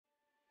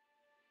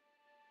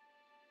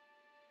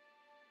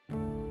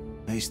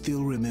I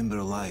still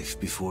remember life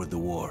before the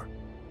war.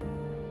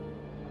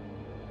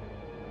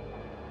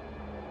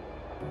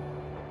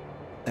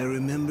 I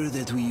remember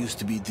that we used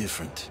to be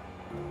different.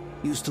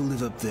 Used to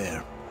live up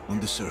there, on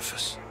the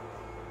surface.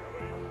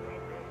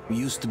 We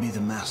used to be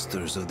the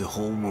masters of the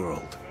whole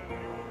world.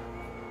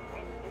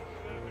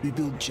 We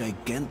built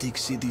gigantic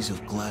cities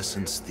of glass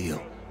and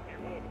steel.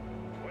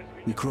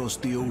 We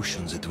crossed the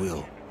oceans at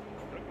will.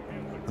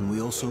 And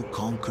we also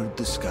conquered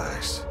the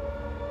skies.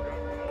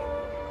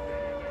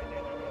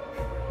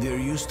 There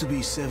used to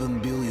be 7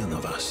 billion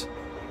of us.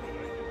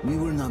 We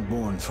were not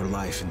born for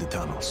life in the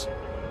tunnels.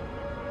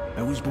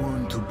 I was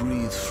born to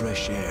breathe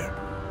fresh air,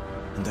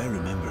 and I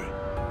remember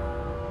it.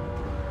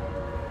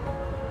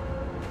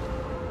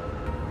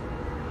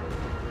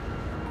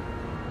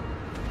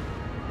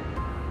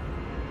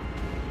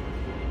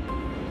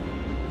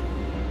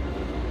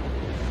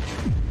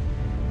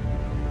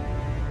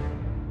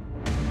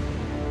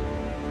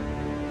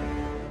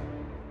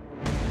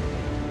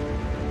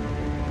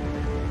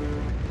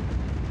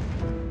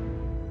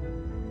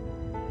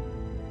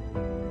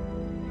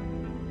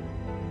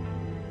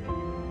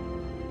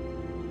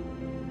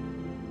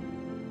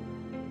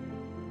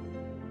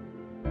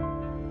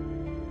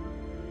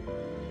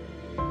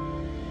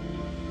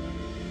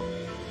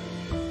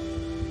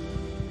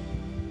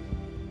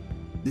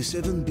 The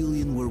 7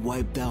 billion were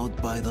wiped out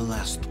by the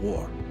last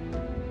war.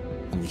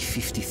 Only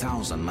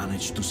 50,000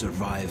 managed to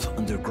survive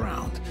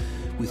underground,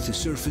 with the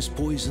surface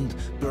poisoned,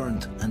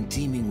 burned, and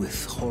teeming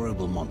with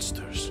horrible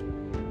monsters.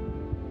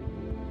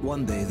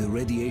 One day the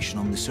radiation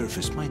on the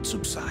surface might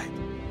subside,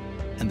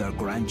 and our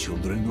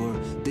grandchildren or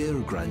their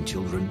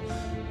grandchildren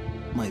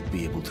might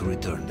be able to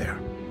return there.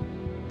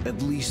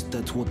 At least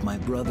that's what my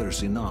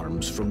brothers in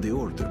arms from the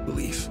Order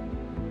believe.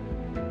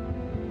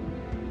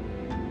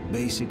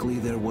 Basically,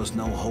 there was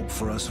no hope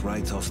for us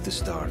right off the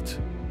start.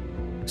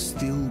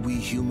 Still, we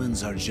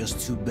humans are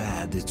just too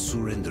bad at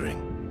surrendering.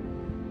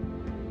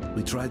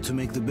 We tried to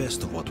make the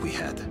best of what we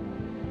had,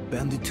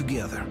 banded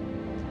together,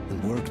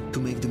 and worked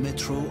to make the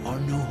Metro our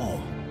new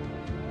home.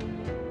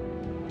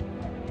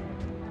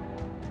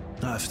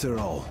 After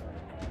all,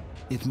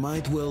 it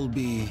might well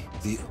be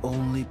the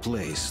only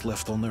place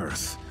left on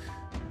Earth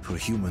for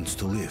humans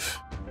to live.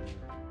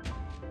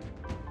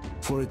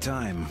 For a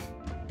time,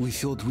 we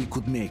thought we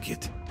could make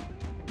it.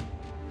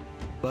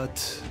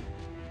 But,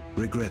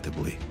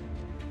 regrettably,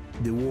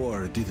 the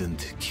war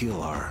didn't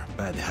kill our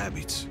bad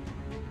habits.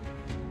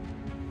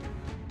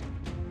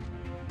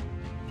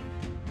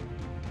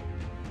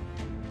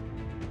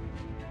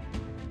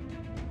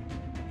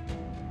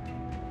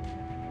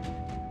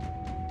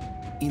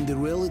 In the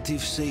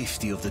relative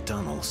safety of the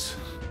tunnels,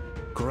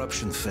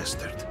 corruption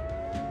festered.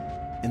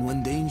 And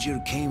when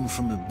danger came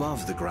from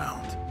above the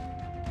ground,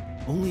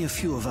 only a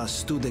few of us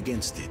stood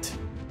against it,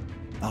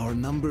 our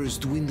numbers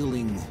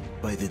dwindling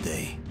by the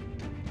day.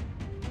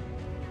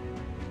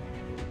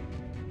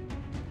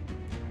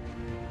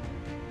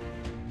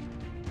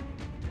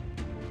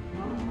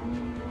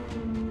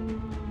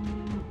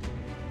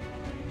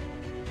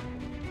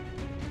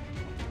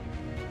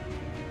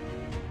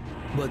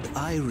 But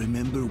I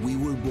remember we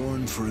were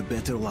born for a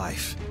better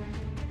life,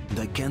 and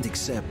I can't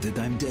accept that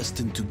I'm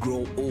destined to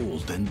grow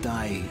old and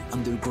die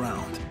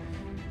underground.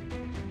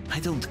 I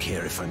don't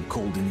care if I'm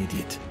called an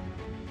idiot.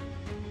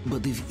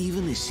 But if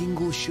even a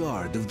single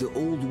shard of the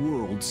old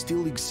world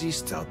still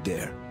exists out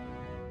there,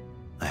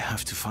 I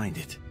have to find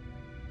it.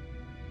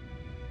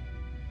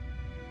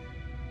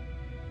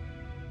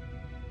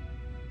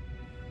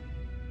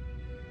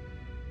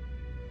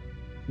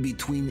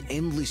 Between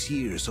endless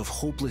years of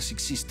hopeless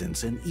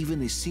existence and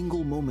even a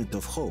single moment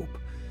of hope,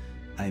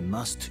 I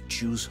must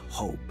choose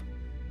hope.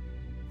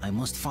 I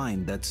must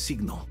find that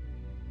signal.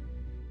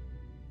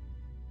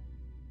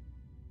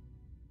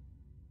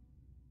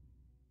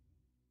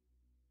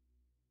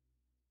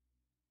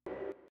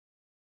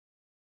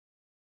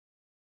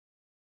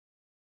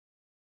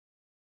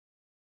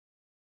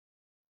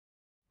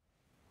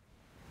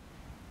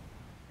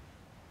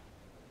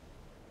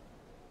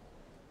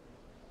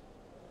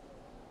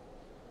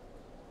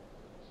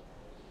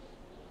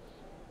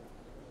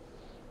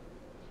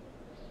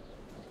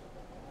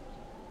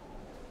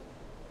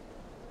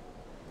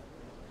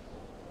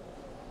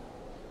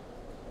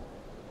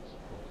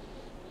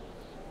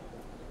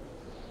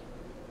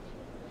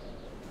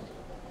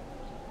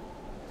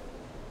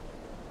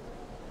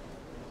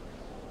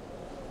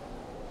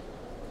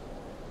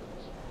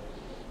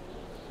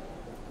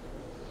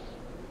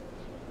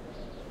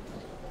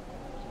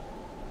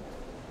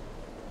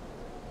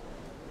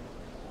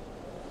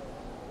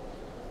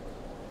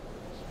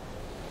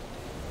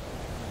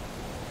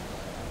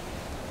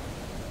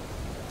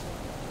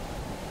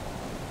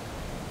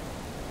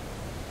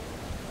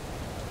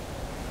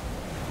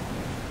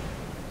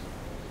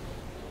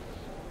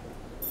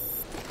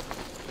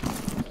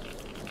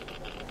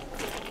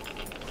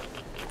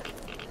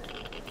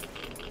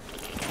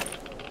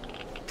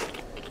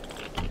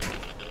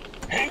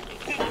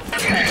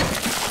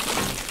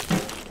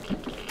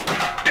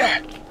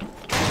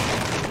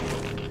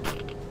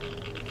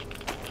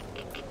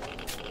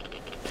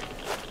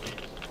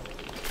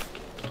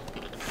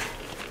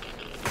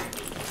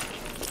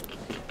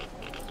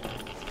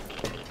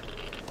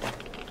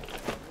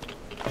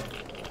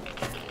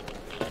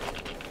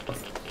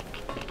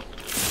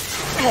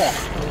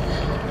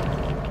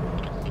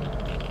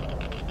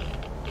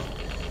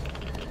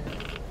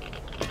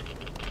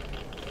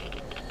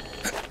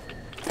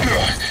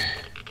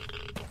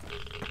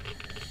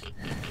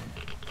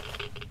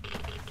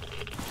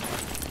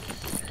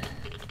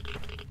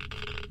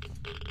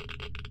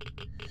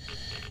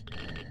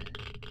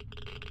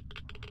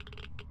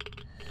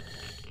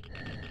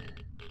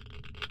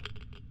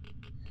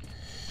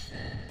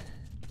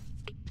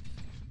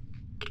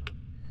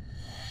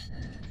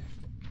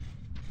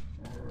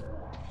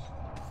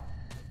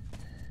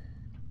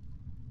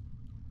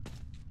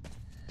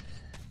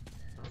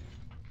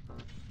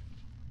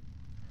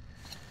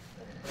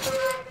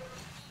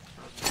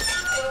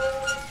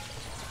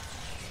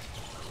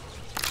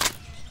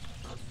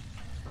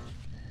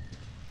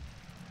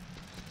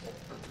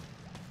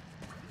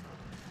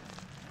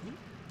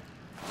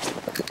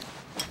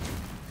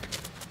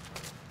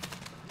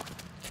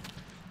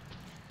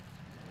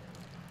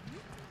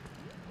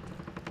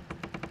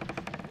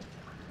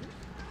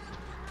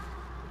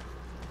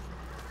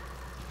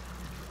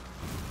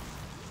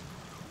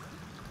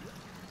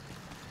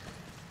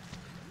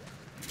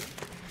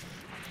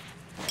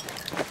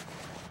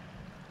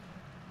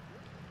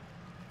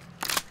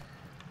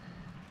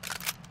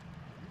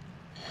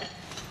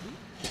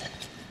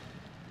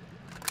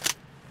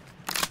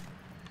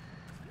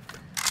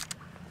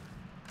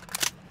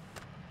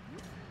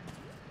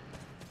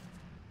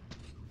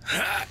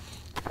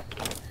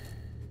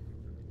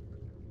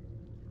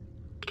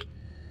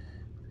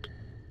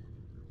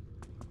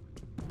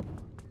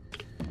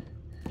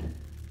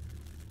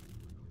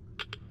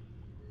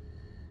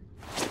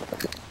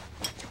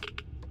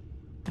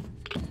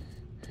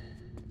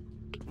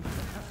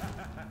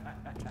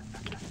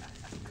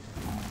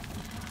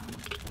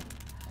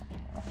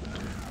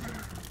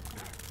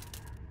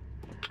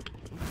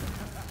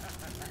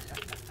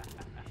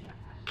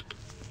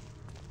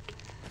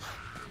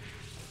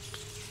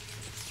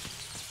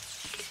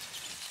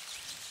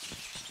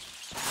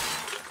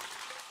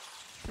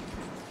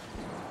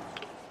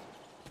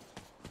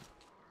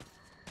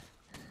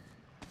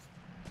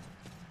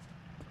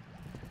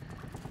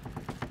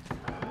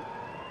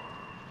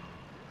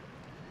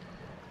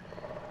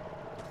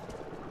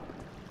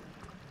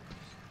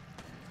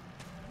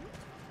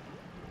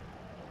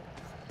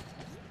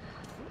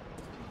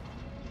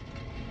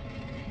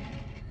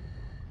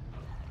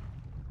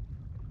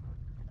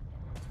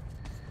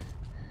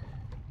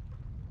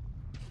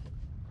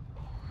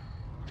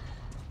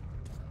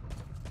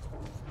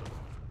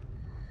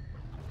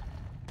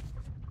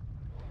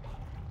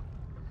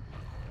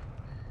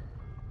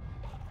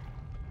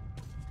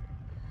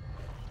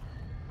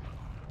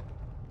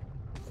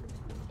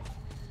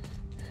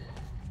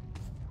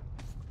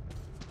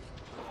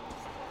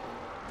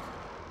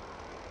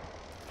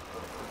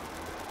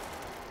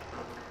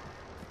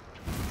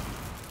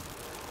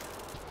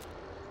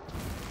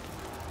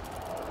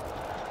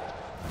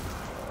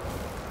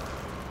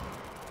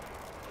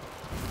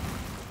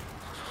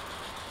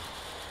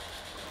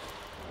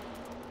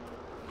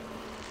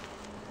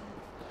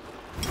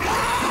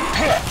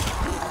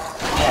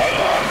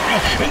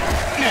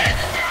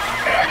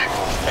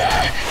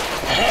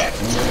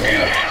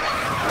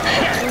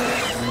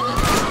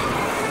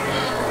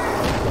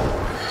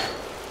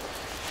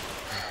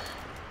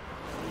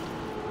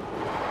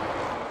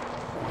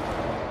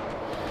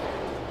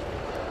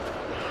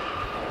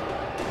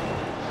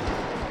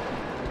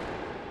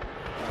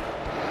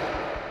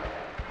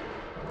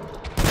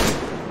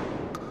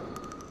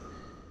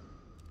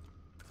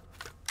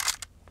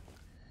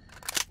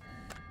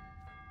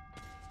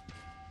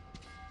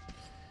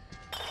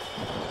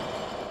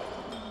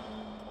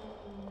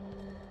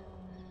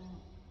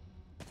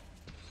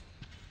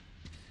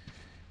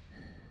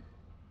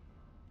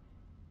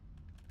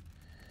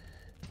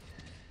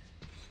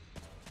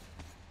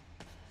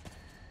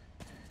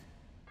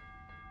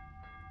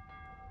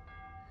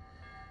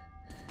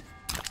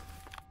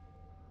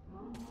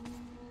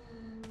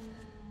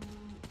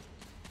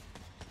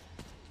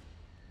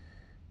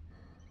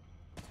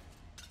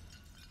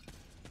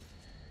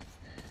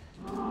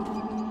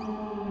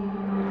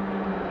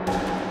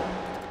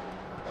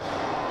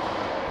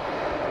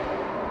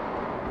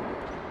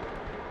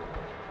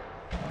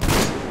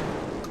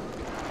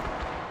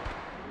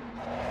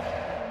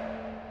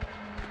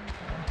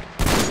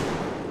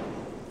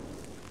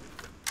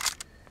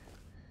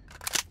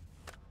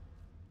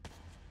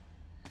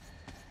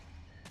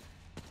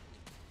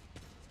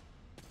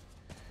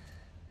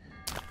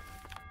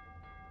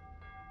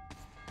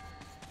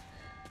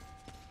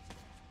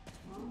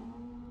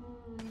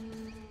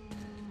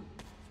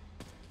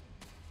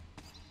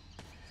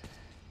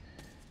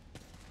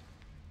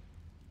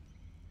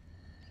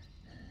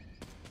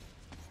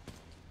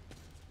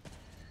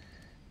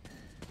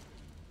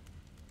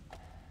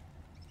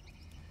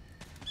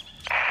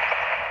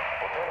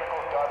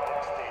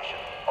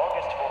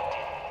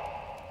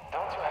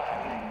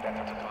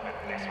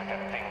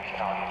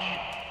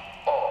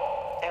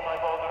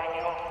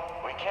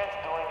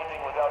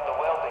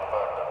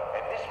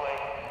 This way,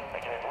 I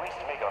can at least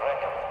make a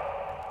record.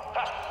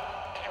 Ha!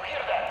 Did you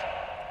hear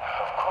that?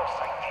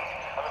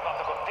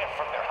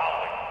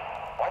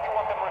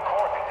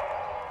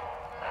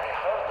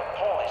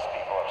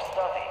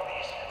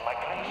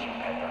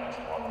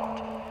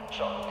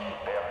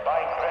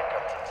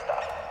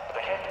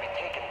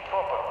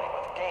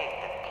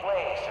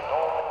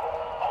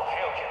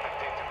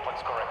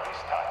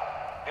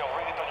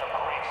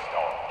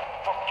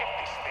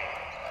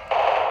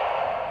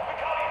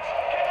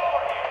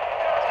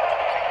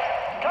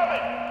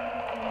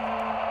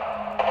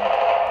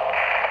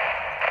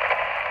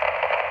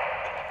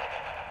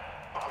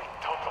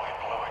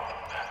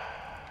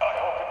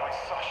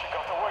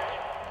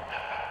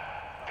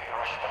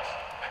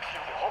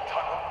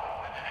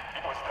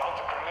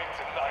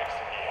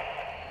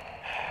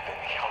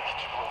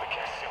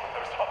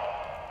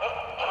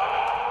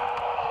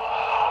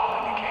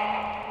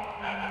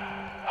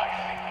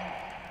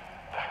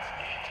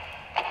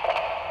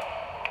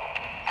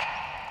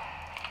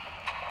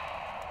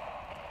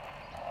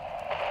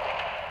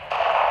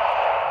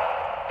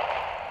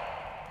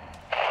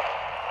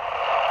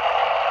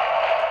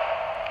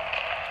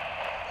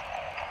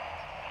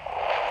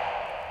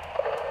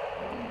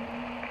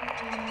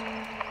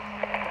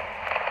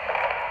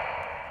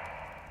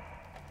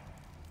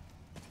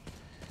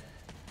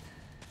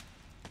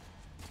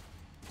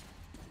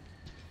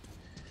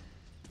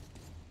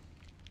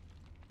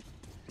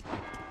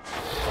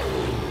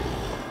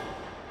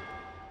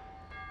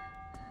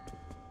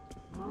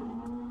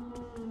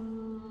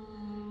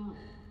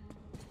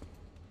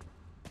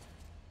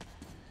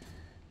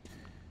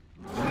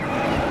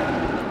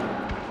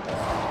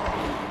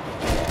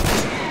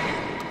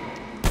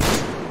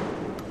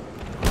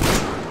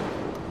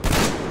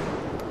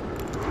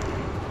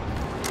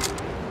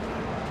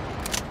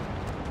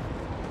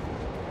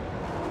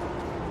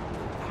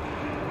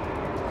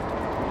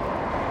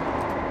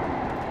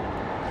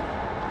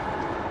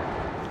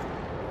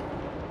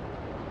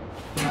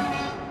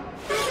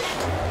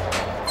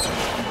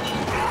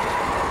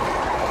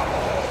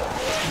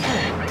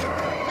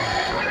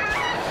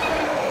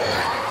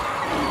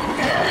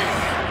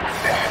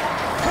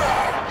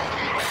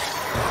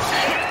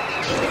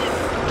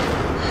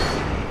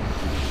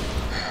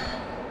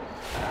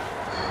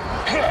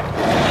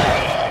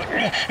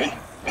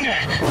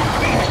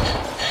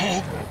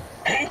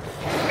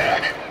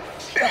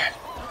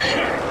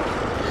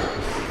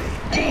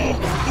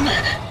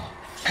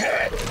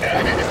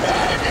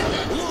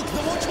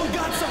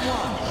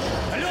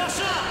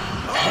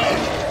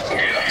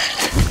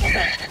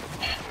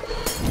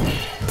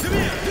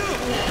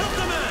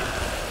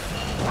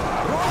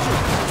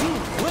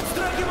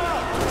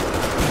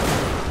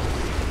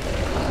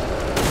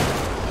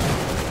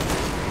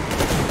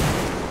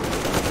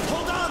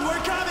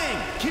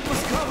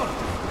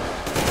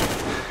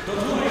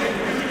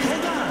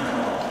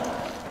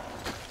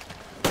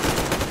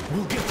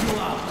 We'll get you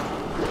out!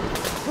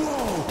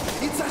 Whoa!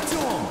 It's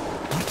Artyom!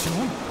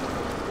 Artyom?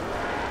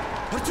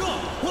 Artyom!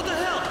 What the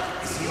hell?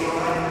 Is he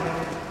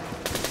alright?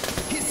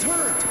 He's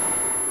hurt!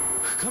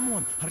 Come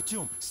on,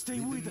 Artyom, stay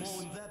with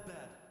us. That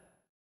bad.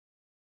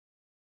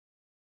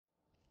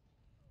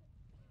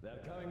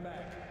 They're coming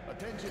back.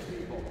 Attention,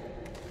 people.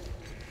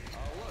 Oh,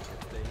 look,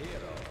 it's the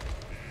hero.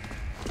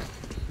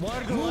 Why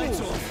are the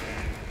lights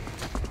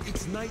off?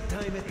 It's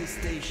nighttime at the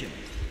station.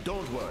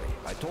 Don't worry.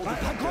 I told you.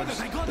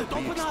 I got it!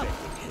 Open up!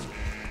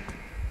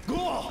 Go!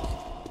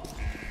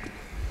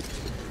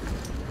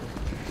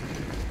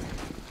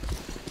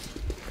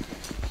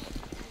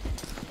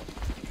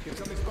 Get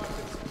some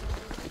Spartans.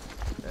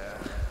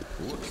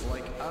 Looks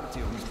like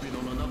Artyom's been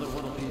on another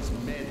one of his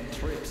mad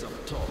trips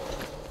up top.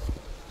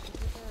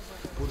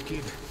 Good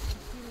kid.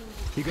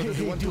 You gotta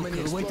do one too many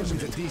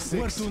explosions at D6.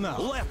 Where to now?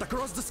 Left,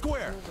 across the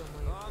square.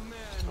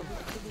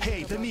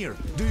 Hey, Damir,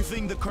 do you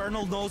think the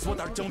Colonel knows what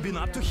Artyom been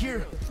up to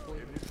here?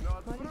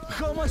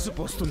 How am I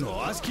supposed to know?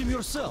 Ask him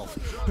yourself.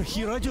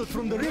 He radioed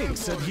from the ring,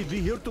 said he'd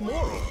be here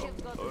tomorrow.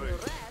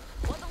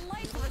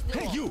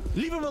 Hey, you!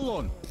 Leave him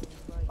alone!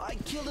 I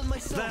killed him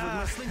myself with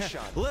my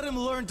slingshot. Let him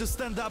learn to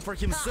stand up for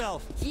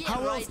himself.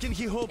 How else can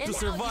he hope to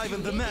survive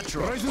in the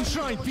metro? Rise and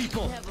shine,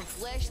 people!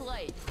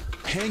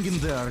 Hang in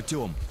there,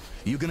 Artyom.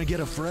 You're gonna get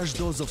a fresh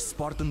dose of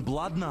Spartan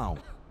blood now.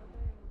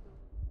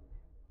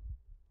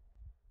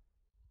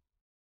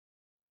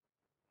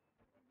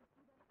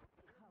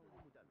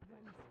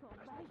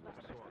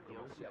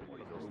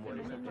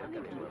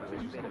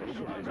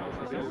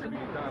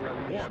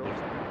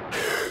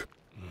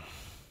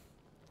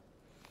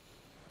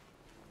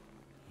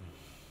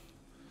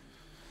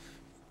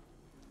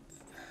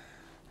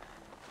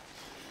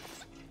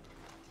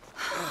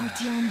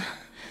 Artyom,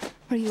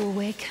 are you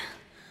awake?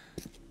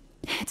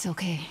 It's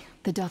okay.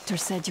 The doctor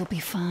said you'll be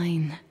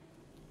fine.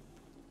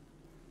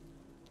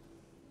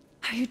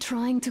 Are you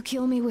trying to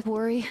kill me with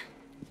worry?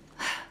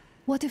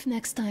 What if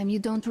next time you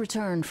don't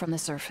return from the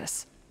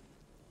surface?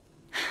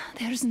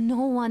 There's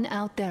no one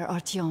out there,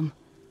 Artyom.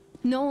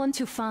 No one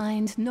to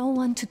find, no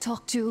one to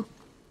talk to.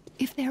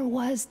 If there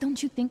was,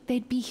 don't you think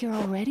they'd be here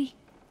already?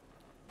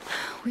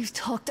 We've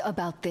talked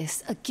about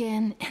this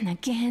again and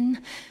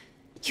again.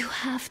 You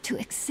have to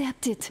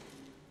accept it.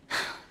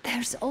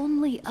 There's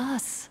only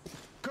us.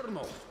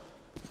 Colonel!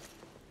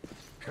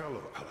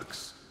 Hello,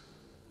 Alex.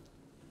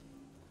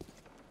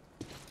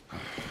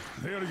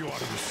 There you are,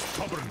 you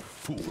stubborn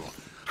fool.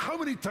 How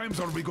many times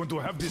are we going to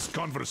have this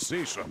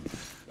conversation?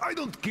 I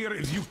don't care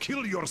if you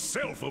kill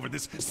yourself over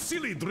this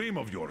silly dream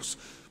of yours,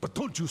 but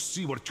don't you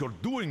see what you're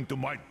doing to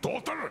my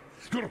daughter?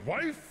 Your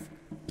wife?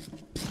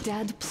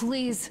 Dad,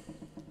 please.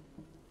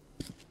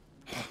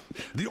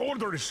 The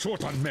Order is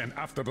short on men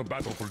after the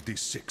battle for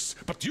D6,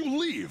 but you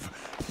leave.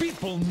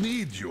 People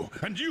need you,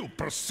 and you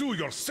pursue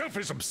your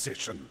selfish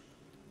obsession.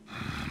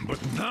 But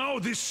now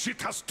this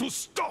shit has to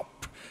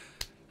stop.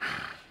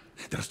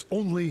 There's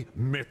only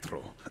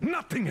Metro,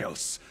 nothing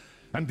else.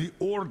 And the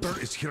Order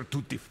is here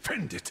to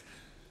defend it.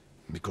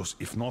 Because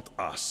if not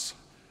us,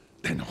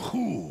 then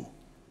who?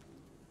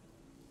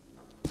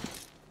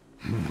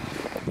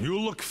 You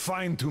look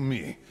fine to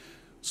me.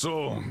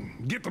 So,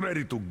 get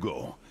ready to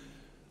go.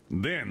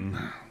 Then,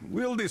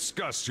 we'll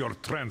discuss your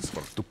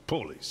transfer to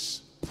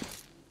police.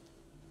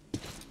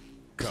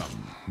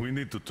 Come, we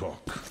need to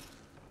talk.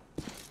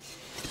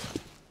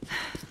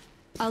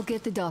 I'll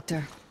get the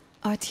doctor.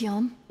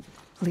 Artyom,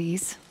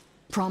 please,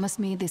 promise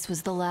me this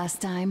was the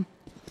last time.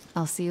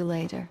 I'll see you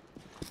later.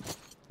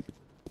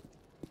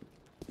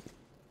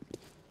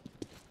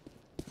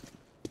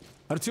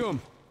 Artyom,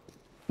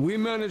 we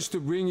managed to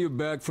bring you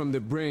back from the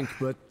brink,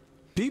 but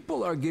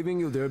people are giving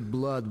you their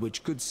blood,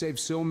 which could save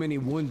so many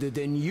wounded,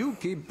 and you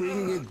keep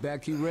bringing it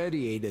back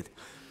irradiated.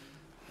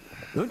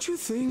 Don't you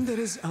think that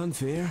is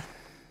unfair?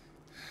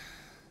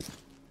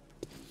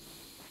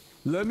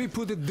 Let me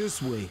put it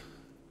this way.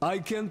 I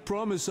can't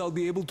promise I'll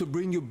be able to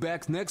bring you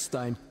back next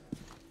time.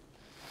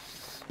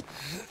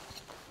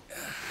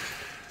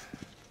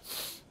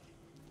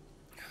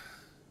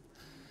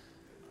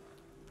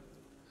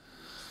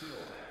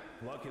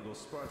 Lucky those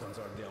Spartans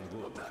are damn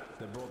good.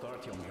 They brought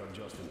Artyom here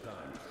just in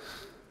time.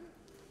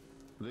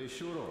 They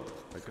sure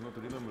are. I cannot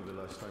remember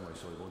the last time I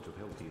saw a bunch of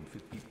healthy and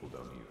fit people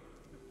down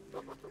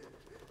here.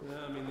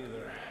 Yeah, me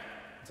neither.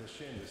 It's a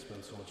shame they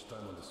spend so much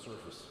time on the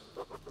surface.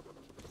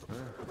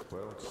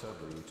 Well,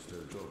 sadly, it's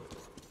their job.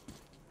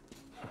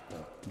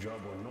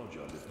 Job or no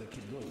job, if they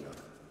keep doing that.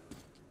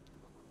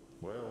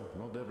 Well,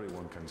 not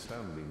everyone can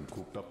stand being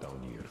cooped up down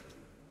here.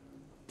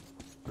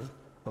 Huh?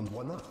 And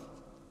why not?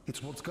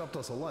 It's what's kept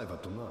us alive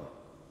up to now.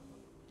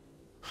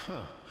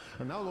 Huh.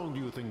 And how long do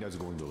you think that's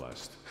going to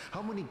last?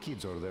 How many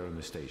kids are there in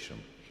the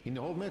station? In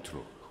the whole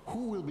metro?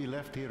 Who will be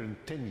left here in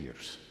 10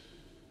 years?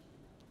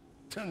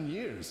 10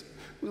 years?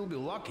 We'll be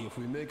lucky if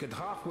we make it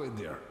halfway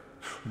there.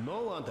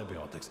 No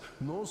antibiotics,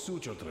 no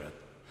suture thread.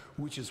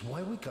 Which is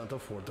why we can't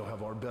afford to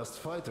have our best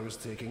fighters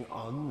taking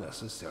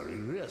unnecessary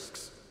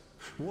risks.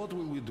 What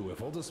will we do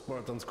if all the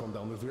Spartans come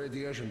down with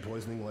radiation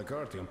poisoning like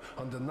Artyom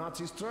and the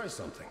Nazis try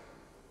something?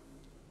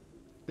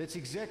 That's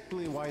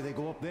exactly why they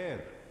go up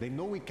there. They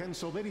know we can't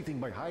solve anything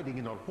by hiding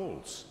in our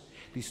holes.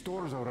 The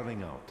stores are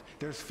running out.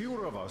 There's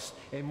fewer of us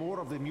and more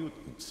of the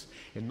mutants.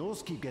 And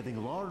those keep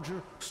getting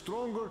larger,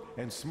 stronger,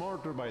 and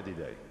smarter by the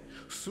day.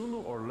 Sooner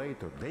or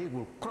later, they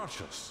will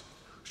crush us.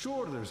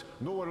 Sure, there's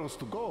nowhere else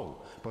to go,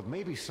 but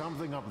maybe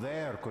something up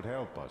there could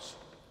help us.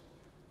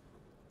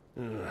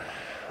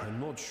 I'm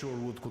not sure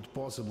what could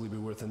possibly be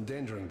worth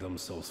endangering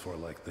themselves for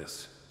like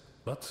this.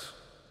 But,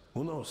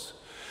 who knows?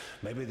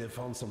 Maybe they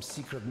found some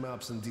secret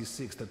maps in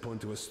D6 that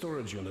point to a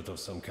storage unit of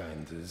some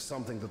kind.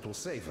 Something that will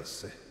save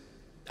us.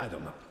 I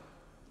don't know.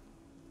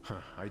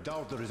 I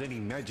doubt there is any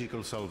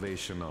magical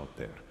salvation out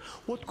there.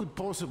 What could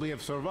possibly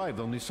have survived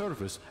on the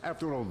surface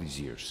after all these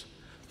years?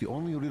 The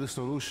only real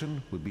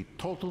solution would be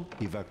total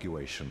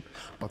evacuation.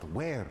 But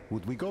where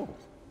would we go?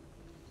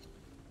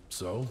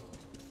 So,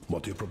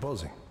 what are you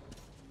proposing?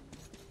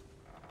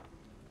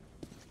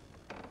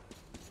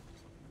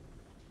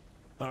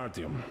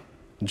 Artyom,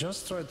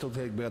 just try to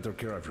take better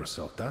care of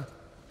yourself, huh?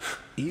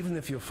 Even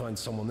if you find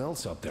someone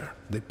else out there,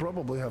 they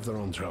probably have their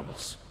own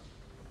troubles.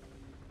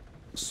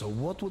 So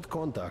what would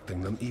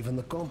contacting them even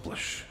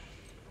accomplish?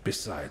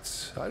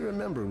 Besides, I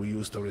remember we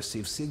used to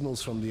receive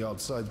signals from the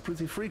outside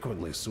pretty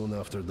frequently soon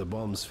after the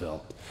bombs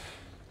fell.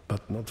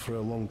 But not for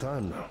a long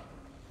time now.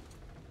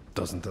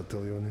 Doesn't that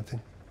tell you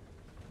anything?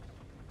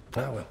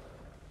 Ah well,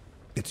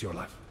 it's your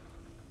life.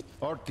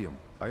 Artyom,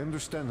 I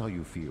understand how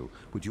you feel,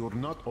 but you're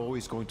not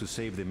always going to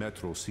save the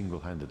Metro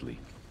single-handedly.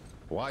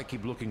 Why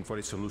keep looking for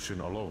a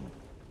solution alone?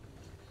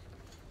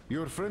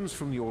 Your friends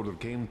from the Order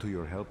came to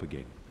your help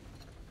again.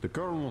 The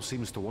Colonel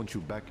seems to want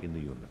you back in the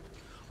unit.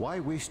 Why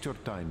waste your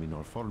time in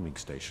our farming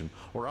station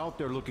or out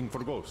there looking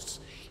for ghosts?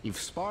 If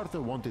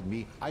Sparta wanted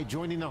me, I'd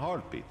join in a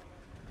heartbeat.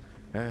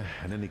 In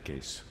any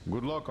case,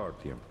 good luck,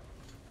 Artyom.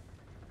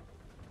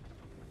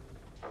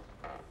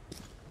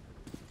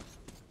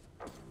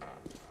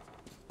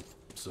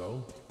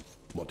 So,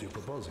 what are you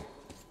proposing?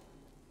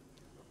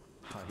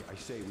 I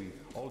say we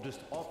all just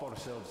off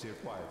ourselves here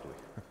quietly.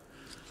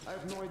 I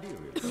have no idea,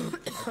 really.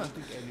 I don't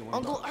think anyone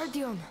Uncle does.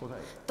 Artyom, But hey,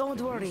 don't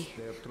at worry. least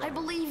they're I trying.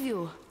 believe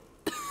you.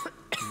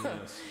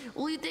 Yes.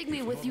 Will you take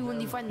me with you when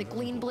you find the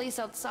clean place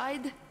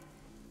outside?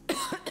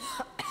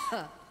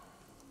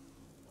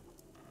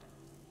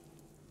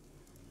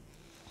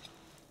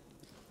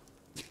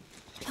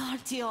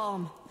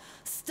 Artyom,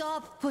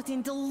 stop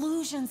putting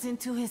delusions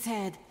into his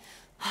head.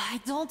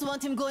 I don't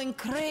want him going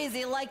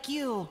crazy like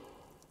you.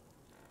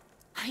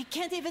 I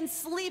can't even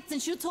sleep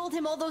since you told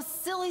him all those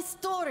silly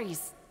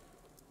stories.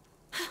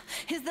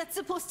 Is that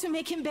supposed to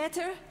make him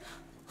better?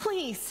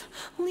 Please,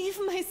 leave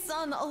my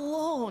son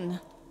alone.